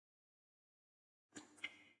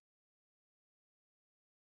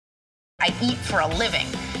I eat for a living.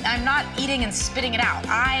 I'm not eating and spitting it out.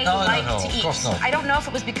 I like to eat. Of course not. I don't know if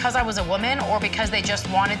it was because I was a woman or because they just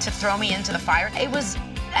wanted to throw me into the fire. It was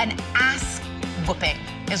an ass whooping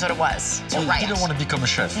is what it was. So you didn't want to become a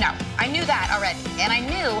chef? No, I knew that already. And I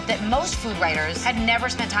knew that most food writers had never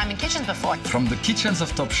spent time in kitchens before. From the kitchens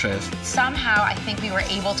of Top Chef. Somehow, I think we were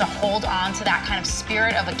able to hold on to that kind of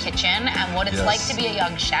spirit of a kitchen and what it's like to be a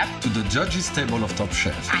young chef. To the judges' table of Top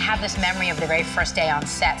Chef. I have this memory of the very first day on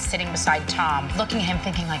set, sitting beside Tom, looking at him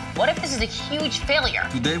thinking like, what if this is a huge failure?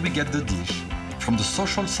 Today we get the dish from the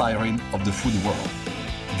social siren of the food world,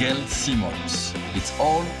 Gail Simmons. It's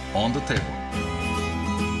all on the table.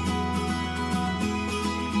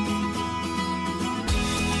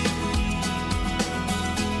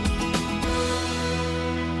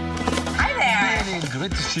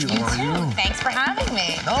 Great to see you. You How too. are you? Thanks for having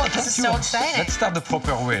me. No, this is so exciting. Let's start the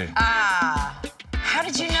proper way. How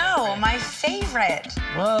did you know? My favorite.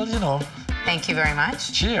 Well, you know. Thank you very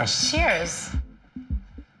much. Cheers. Cheers.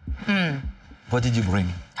 What did you bring?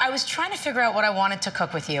 I was trying to figure out what I wanted to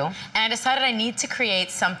cook with you, and I decided I need to create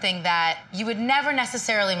something that you would never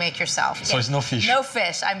necessarily make yourself. So it's no fish? No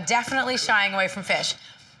fish. I'm definitely shying away from fish.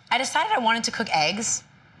 I decided I wanted to cook eggs.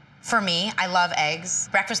 For me, I love eggs.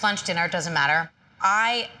 Breakfast, lunch, dinner, it doesn't matter.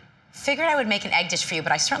 I figured I would make an egg dish for you,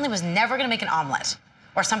 but I certainly was never gonna make an omelet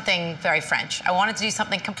or something very French. I wanted to do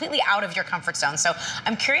something completely out of your comfort zone. So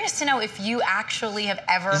I'm curious to know if you actually have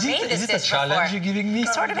ever made this dish before. Is it a challenge you're giving me?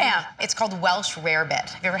 Sort of am. It's called Welsh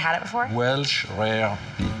rarebit. Have you ever had it before? Welsh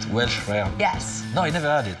rarebit. Welsh rarebit. Yes. No, I never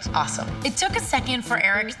had it. Awesome. It took a second for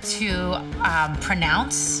Eric to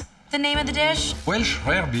pronounce the name of the dish. Welsh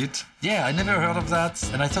rarebit? Yeah, I never heard of that,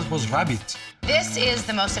 and I thought it was rabbit. This is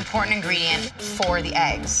the most important ingredient for the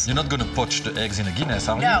eggs. You're not gonna poach the eggs in a Guinness,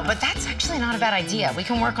 are you? No, but that's actually not a bad idea. We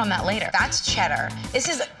can work on that later. That's cheddar. This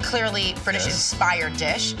is clearly British-inspired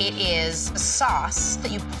dish. It is a sauce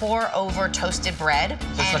that you pour over toasted bread.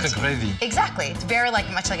 So it's like a gravy. Exactly. It's very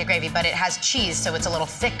much like a gravy, but it has cheese, so it's a little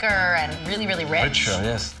thicker and really, really rich. Richer,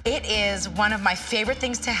 yes. It is one of my favorite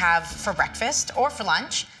things to have for breakfast or for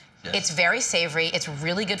lunch. Yes. It's very savory. It's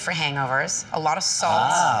really good for hangovers. A lot of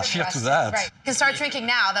salt. Cheers to that. Right. You can start drinking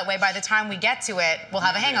now. That way, by the time we get to it, we'll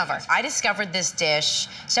have a hangover. I discovered this dish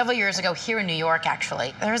several years ago here in New York,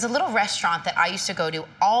 actually. There was a little restaurant that I used to go to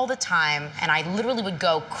all the time, and I literally would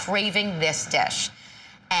go craving this dish.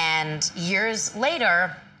 And years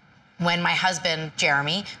later, when my husband,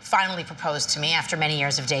 Jeremy, finally proposed to me after many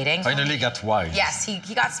years of dating. Finally got wise. Yes, he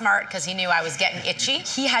got smart because he knew I was getting itchy.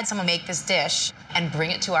 He had someone make this dish and bring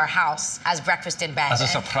it to our house as breakfast in bed. As a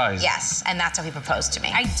surprise. Yes, and that's how he proposed to me.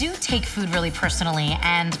 I do take food really personally,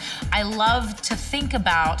 and I love to think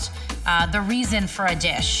about the reason for a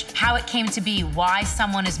dish, how it came to be, why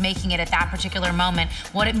someone is making it at that particular moment,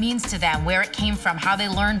 what it means to them, where it came from, how they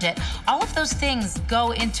learned it. All of those things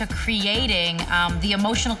go into creating the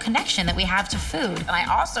emotional connection that we have to food. And I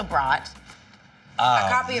also brought a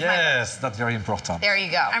copy of my book. Yes, that's very important. There you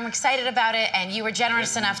go. I'm excited about it, and you were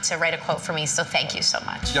generous enough to write a quote for me, so thank you so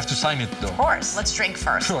much. You have to sign it, though. Of course. Let's drink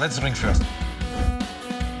first. Sure, let's drink first.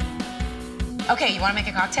 Okay, you want to make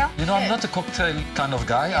a cocktail? You know, I'm not a cocktail kind of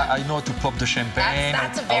guy. Yeah. I know how to pop the champagne.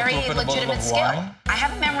 That's a very how to open a bottle legitimate of skill. wine. I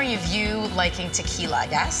have a memory of you liking tequila,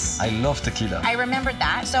 yes? I love tequila. I remembered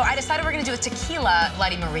that. So I decided we're going to do a tequila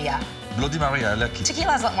Bloody Maria. Bloody Maria, I like it.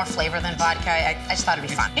 Tequila has a lot more flavor than vodka. I just thought it'd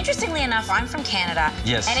be fun. Interestingly enough, I'm from Canada.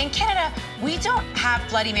 Yes. And in Canada, we don't have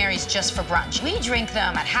Bloody Marys just for brunch. We drink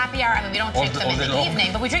them at happy hour. I mean, we don't drink them in the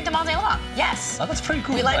evening, but we drink them all day long. Yes. Oh, that's pretty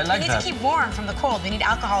cool. We I like need that. to keep warm from the cold. We need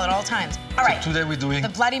alcohol at all times. All right. So today we're doing the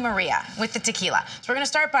Bloody Maria with the tequila. So we're going to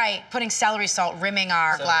start by putting celery salt rimming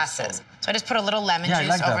our glasses. Salt. So I just put a little lemon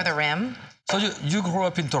juice over the rim. So you grew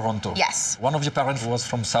up in Toronto? Yes. One of your parents was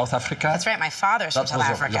from South Africa? That's right, my father's from South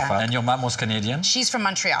Africa. And your mom was Canadian? She's from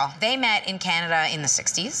Montreal. They met in Canada in the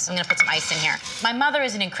 60s. I'm gonna put some ice in here. My mother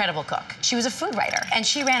is an incredible cook. She was a food writer, and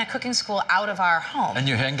she ran a cooking school out of our home. And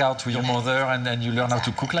you hang out with your mother, and then you learn how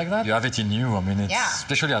to cook like that? You have it in you, I mean, it's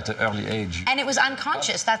especially at an early age. And it was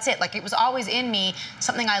unconscious, that's it. Like, it was always in me,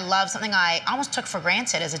 something I love, something I almost took for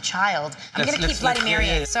granted as a child. I'm gonna keep Bloody Mary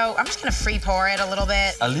in. So I'm just gonna free pour it a little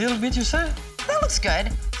bit. A little bit, you say? That looks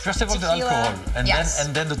good. First of all, tequila, the alcohol,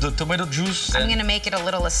 and then the tomato juice. I'm gonna make it a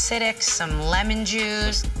little acidic, some lemon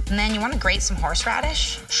juice, and then you wanna grate some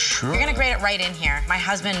horseradish? Sure. You're gonna grate it right in here. My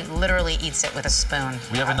husband literally eats it with a spoon.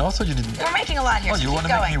 We have enough, or you didn't? We're making a lot here, Oh, so you wanna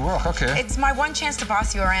keep make going. me work, okay. It's my one chance to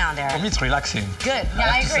boss you around, Eric. For me, it's relaxing. Good,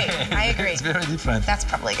 yeah, I agree, I agree. It's very different. That's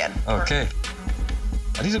probably good. Okay.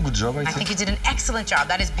 I did a good job, I think. I think you did an excellent job.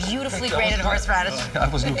 That is beautifully grated horseradish. I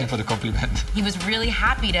was looking for the compliment. He was really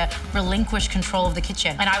happy to relinquish control of the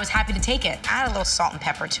kitchen, and I was happy to take it. Add a little salt and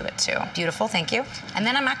pepper to it, too. Beautiful, thank you. And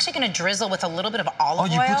then I'm actually gonna drizzle with a little bit of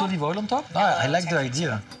olive oil. Oh, you put olive oil on top? I like the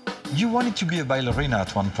idea. You wanted to be a ballerina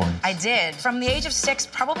at one point. I did. From the age of 6,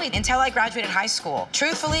 probably until I graduated high school.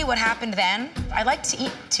 Truthfully, what happened then, I liked to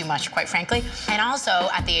eat too much, quite frankly. And also,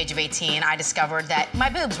 at the age of 18, I discovered that my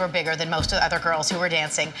boobs were bigger than most of the other girls who were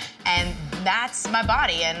dancing. And that's my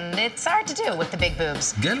body, and it's hard to do with the big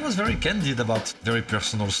boobs. Gail was very candid about very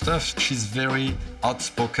personal stuff. She's very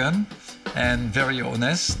outspoken and very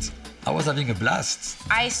honest. I was having a blast.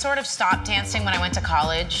 I sort of stopped dancing when I went to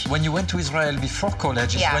college. When you went to Israel before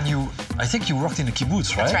college, is when you, I think you worked in a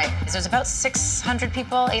kibbutz, right? That's right. So there's about 600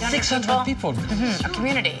 people, 800 600 people. A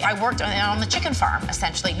community. I worked on the chicken farm,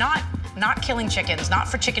 essentially. Not killing chickens, not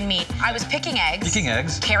for chicken meat. I was picking eggs. Picking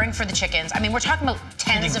eggs. Caring for the chickens. I mean, we're talking about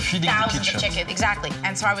tens of thousands of chickens. Exactly.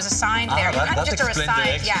 And so I was assigned there. That explains the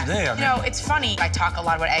eggs today. I mean. You know, it's funny. I talk a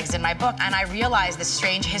lot about eggs in my book, and I realize the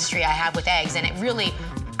strange history I have with eggs, and it really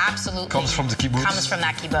absolutely comes from the kibbutz. Comes from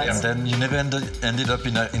that kibbutz. And then you never ended up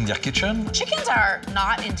in their kitchen? Chickens are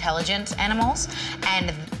not intelligent animals,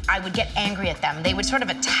 and I would get angry at them. They would sort of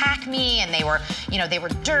attack me, and they were, you know, they were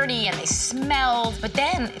dirty and they smelled. But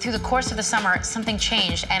then, through the course of the summer, something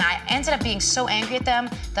changed, and I ended up being so angry at them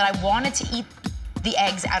that I wanted to eat the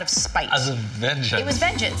eggs out of spite. As a vengeance. It was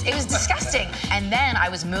vengeance. It was disgusting. And then I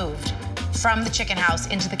was moved from the chicken house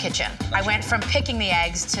into the kitchen. I went from picking the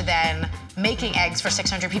eggs to then making eggs for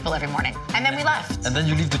 600 people every morning. And then we left. And then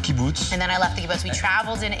you leave the kibbutz. And then I left the kibbutz. We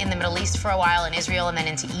traveled in the Middle East for a while, in Israel, and then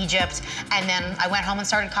into Egypt. And then I went home and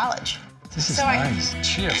started college. This is nice.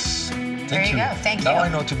 Cheers. There you go. Thank you. Now I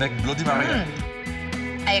know to make Bloody Mary.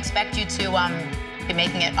 I expect you to be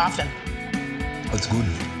making it often. That's good.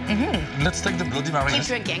 Let's take the Bloody Mary. Keep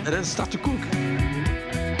drinking. And then start to cook.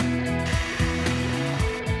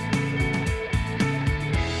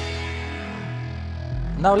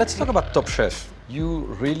 Now let's talk about Top Chef. You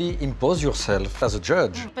really impose yourself as a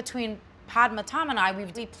judge. Between Padma, Tom, and I,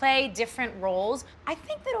 we play different roles. I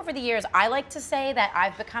think that over the years, I like to say that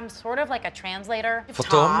I've become sort of like a translator. For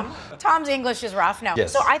Tom? Tom's English is rough, no.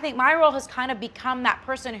 Yes. So I think my role has kind of become that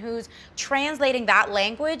person who's translating that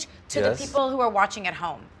language to the people who are watching at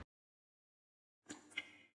home.